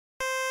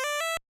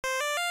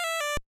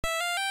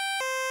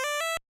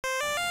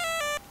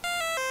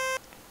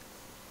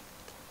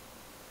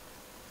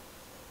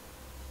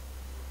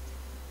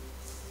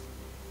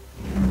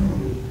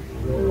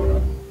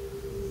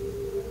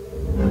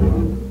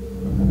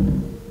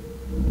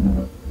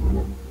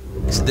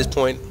at this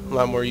point a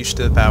lot more used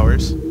to the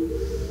powers.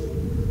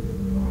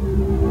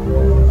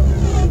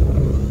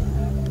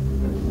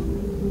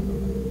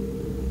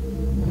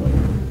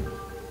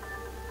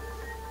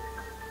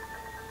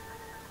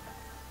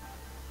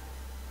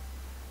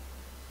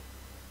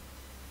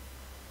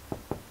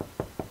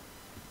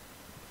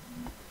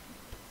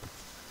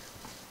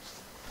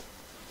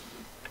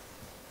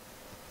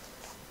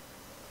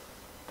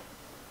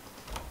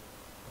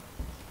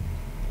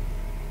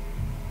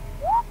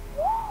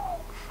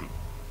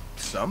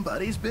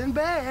 Somebody's been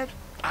bad.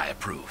 I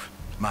approve.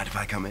 Mind if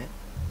I come in?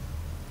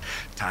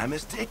 Time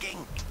is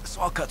ticking,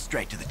 so I'll cut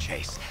straight to the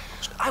chase.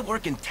 I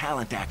work in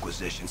talent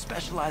acquisition,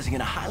 specializing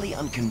in a highly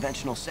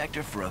unconventional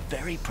sector for a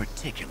very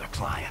particular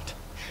client.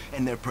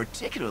 And they're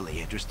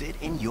particularly interested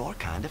in your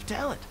kind of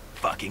talent.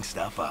 Fucking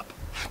stuff up,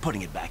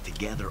 putting it back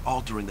together,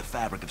 altering the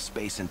fabric of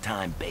space and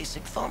time,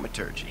 basic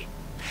thaumaturgy.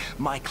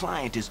 My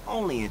client is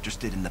only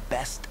interested in the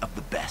best of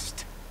the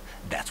best.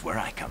 That's where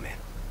I come in.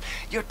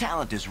 Your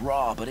talent is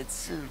raw, but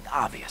it's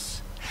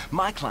obvious.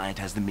 My client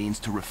has the means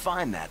to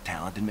refine that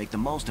talent and make the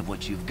most of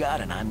what you've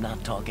got, and I'm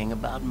not talking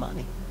about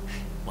money.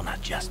 Well,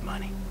 not just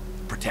money.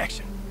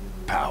 Protection,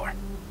 power,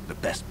 the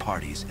best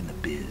parties in the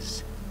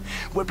biz.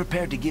 We're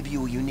prepared to give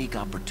you a unique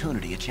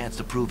opportunity, a chance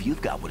to prove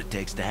you've got what it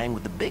takes to hang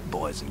with the big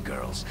boys and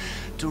girls,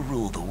 to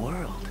rule the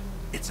world.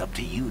 It's up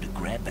to you to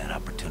grab that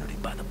opportunity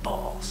by the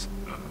balls.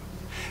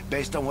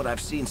 Based on what I've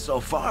seen so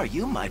far,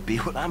 you might be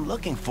what I'm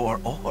looking for,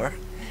 or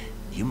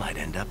you might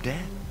end up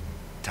dead.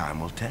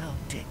 Time will tell.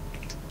 Tick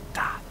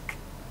tock.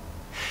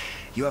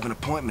 You have an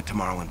appointment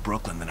tomorrow in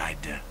Brooklyn that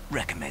I'd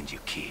recommend you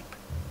keep.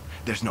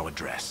 There's no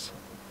address.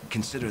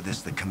 Consider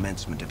this the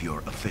commencement of your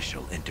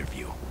official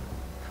interview.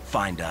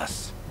 Find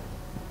us,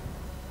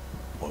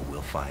 or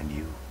we'll find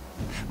you.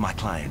 My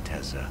client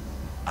has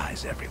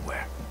eyes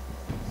everywhere.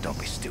 Don't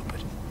be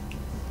stupid.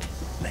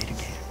 Later,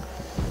 game.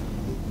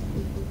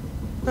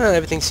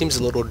 Everything seems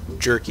a little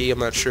jerky. I'm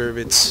not sure if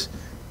it's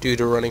due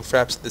to running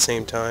fraps at the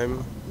same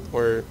time,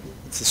 or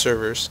it's the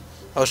servers.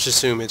 I'll just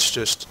assume it's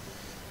just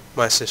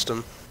my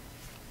system.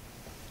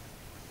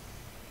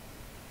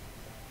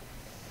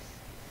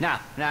 No.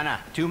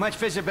 Too much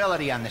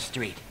visibility on the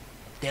street.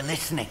 They're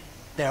listening.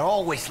 They're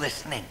always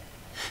listening.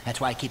 That's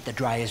why I keep the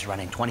dryers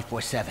running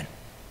 24/7.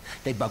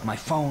 They bug my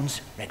phones,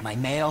 read my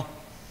mail.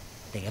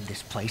 They have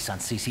this place on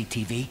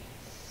CCTV.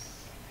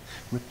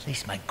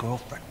 Replace my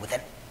girlfriend with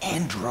an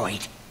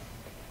android.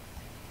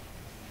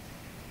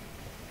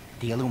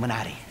 The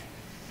Illuminati.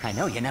 I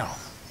know you know.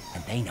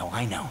 And they know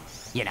I know.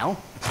 You know?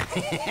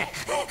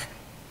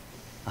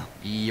 Oh,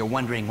 you're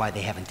wondering why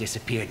they haven't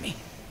disappeared me.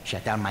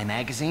 Shut down my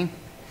magazine?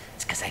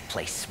 It's because I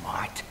play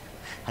smart.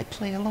 I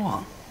play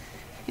along.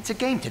 It's a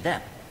game to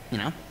them, you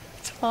know?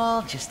 It's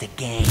all just a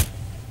game.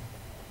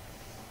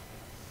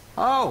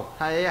 Oh,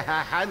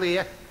 hi,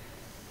 Leah.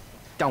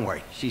 Don't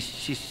worry,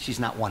 she's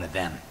not one of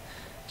them.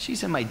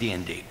 She's in my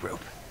D&D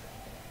group.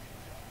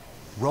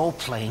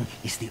 Role-playing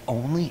is the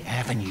only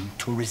avenue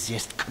to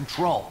resist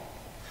control.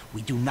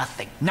 We do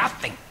nothing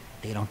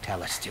they don't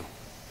tell us to.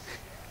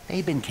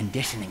 They've been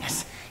conditioning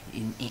us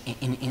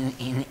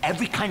in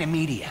every kind of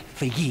media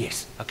for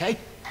years, okay?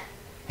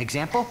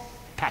 Example,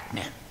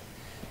 Pac-Man.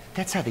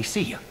 That's how they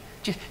see you.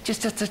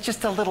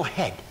 Just a little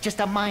head, just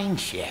a mind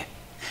share.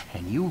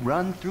 And you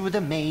run through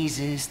the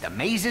mazes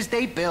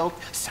they built,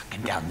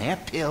 sucking down their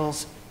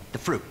pills. The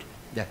fruit,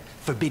 the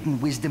forbidden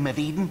wisdom of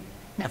Eden,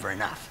 never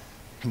enough.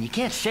 And you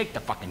can't shake the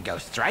fucking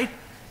ghosts, right?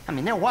 I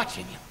mean, they're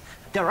watching you.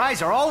 Their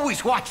eyes are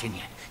always watching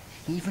you,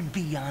 even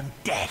beyond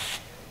death.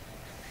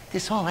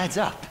 This all adds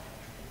up.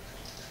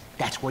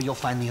 That's where you'll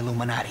find the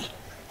Illuminati,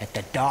 at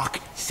the dark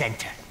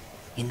center,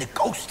 in the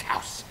ghost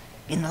house,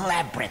 in the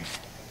labyrinth.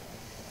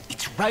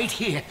 It's right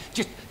here.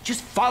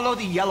 Just follow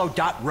the yellow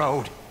dot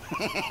road.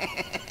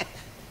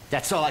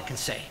 That's all I can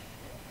say.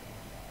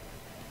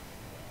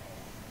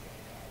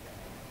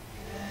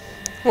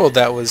 Well,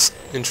 that was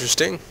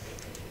interesting.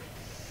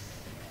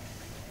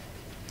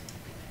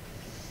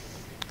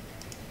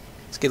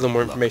 Let's get a little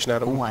more information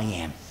out of him. Who I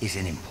am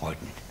isn't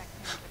important.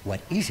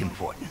 What is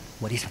important,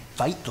 what is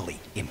vitally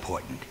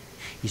important,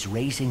 is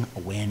raising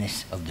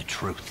awareness of the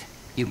truth.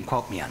 You can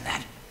quote me on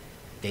that.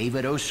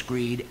 David O.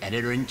 Screed,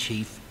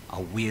 editor-in-chief, a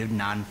weird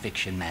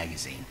non-fiction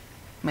magazine.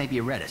 Maybe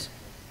you read us.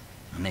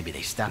 Or maybe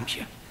they stopped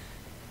you.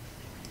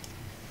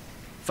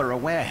 For a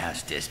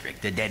warehouse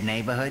district, a dead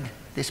neighborhood,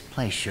 this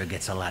place sure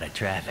gets a lot of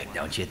traffic,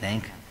 don't you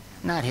think?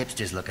 Not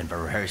hipsters looking for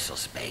rehearsal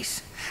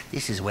space.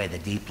 This is where the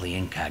deeply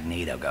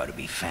incognito go to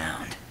be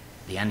found.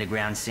 The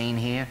underground scene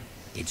here,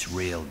 it's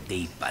real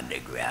deep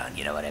underground,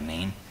 you know what I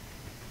mean?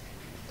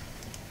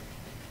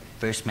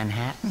 First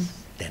Manhattan,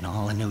 then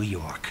all of New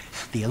York.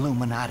 The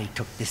Illuminati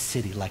took this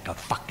city like a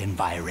fucking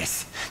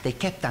virus. They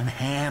kept on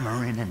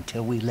hammering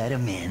until we let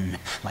them in.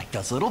 Like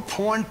those little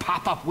porn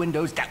pop-up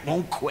windows that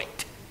won't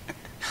quit.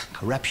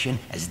 Corruption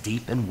as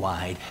deep and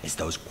wide as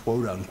those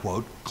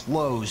quote-unquote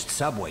closed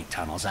subway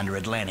tunnels under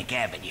Atlantic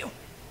Avenue.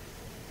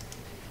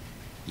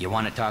 You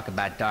want to talk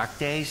about dark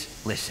days?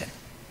 Listen,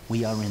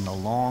 We are in the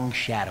long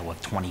shadow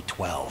of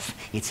 2012.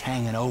 It's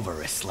hanging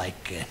over us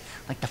like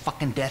the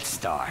fucking Death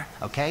Star,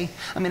 okay?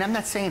 I mean, I'm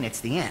not saying it's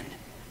the end.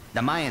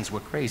 The Mayans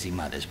were crazy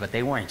mothers, but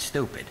they weren't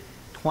stupid.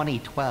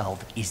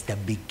 2012 is the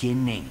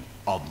beginning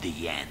of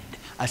the end.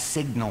 A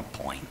signal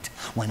point,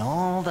 when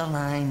all the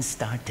lines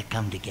start to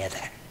come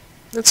together.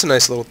 That's a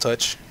nice little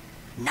touch.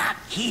 Not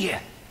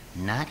here.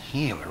 Not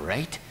here,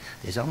 right?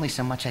 There's only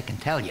so much I can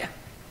tell you.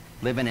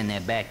 Living in their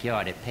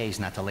backyard, it pays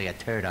not to lay a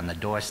turd on the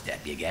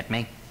doorstep, you get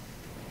me?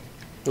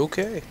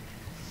 Okay.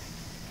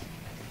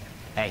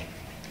 Hey,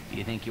 do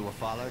you think you were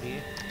followed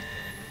here?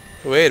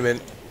 Wait a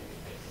minute.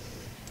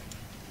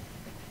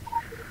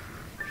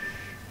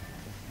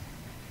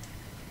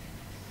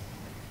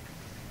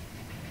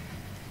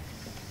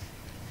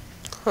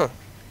 Huh.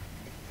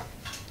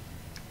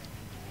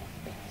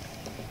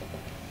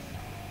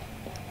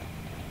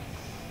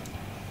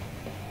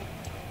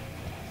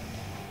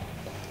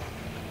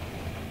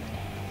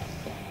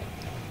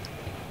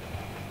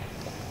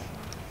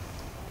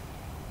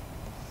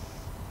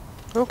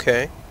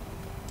 Okay.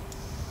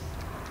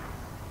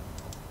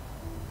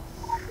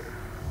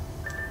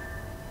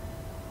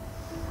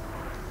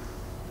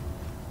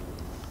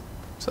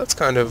 So that's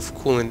kind of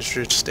cool and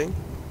interesting.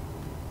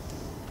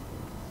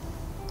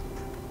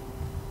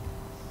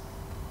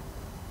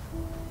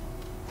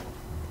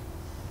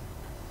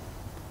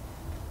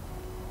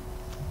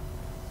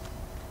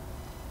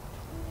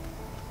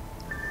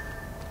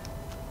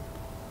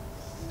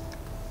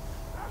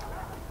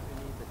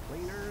 The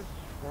cleaners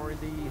or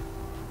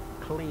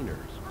the cleaners?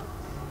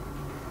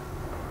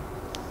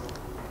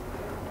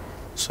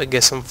 So I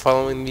guess I'm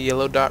following the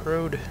yellow dot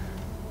road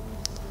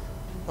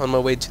on my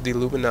way to the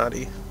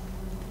Illuminati.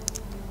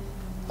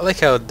 I like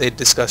how they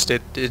discussed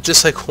it. It's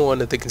just like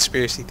one of the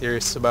conspiracy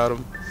theorists about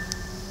them.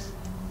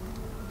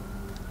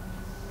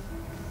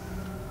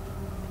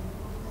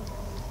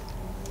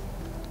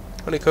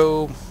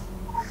 Honeycomb.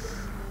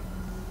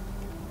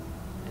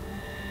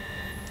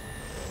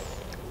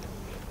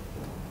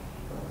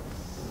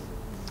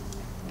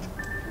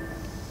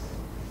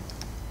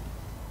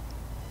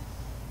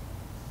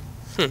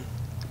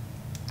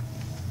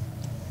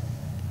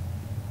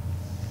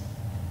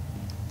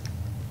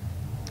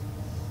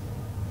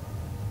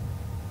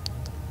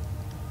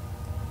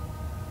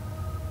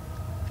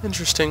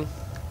 Interesting.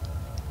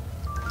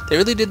 They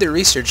really did their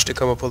research to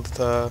come up with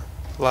a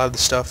lot of the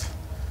stuff.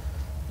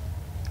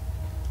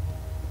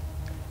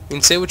 You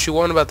can say what you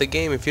want about the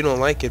game if you don't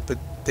like it, but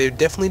they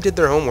definitely did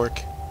their homework.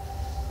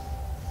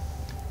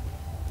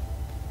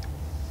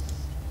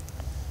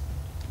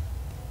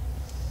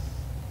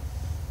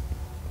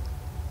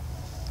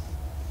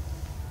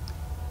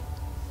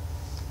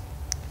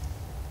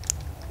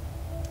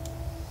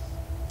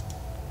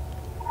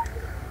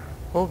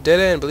 Oh, dead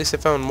end, but at least I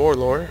found more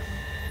lore.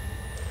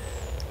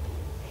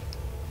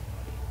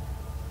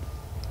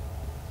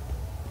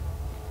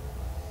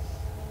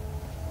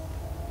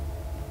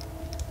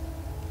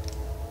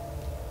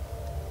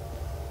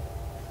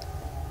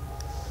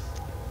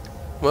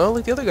 Well,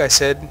 like the other guy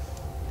said,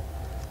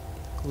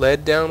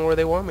 led down where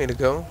they want me to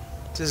go.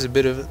 This is a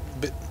bit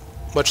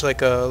much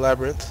like a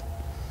labyrinth.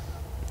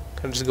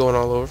 Kind of just going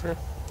all over.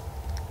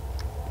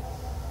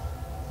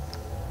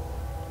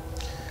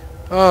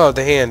 Oh,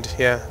 the hand.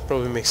 Yeah,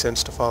 probably makes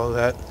sense to follow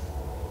that.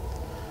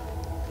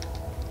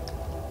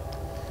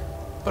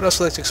 What else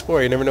would you like to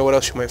explore? You never know what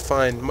else you might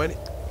find. You might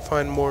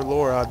find more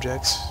lore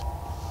objects.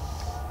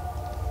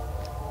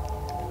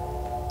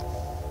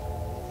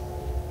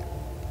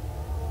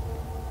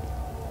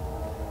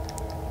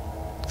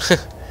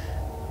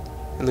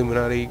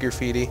 Illuminati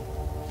graffiti.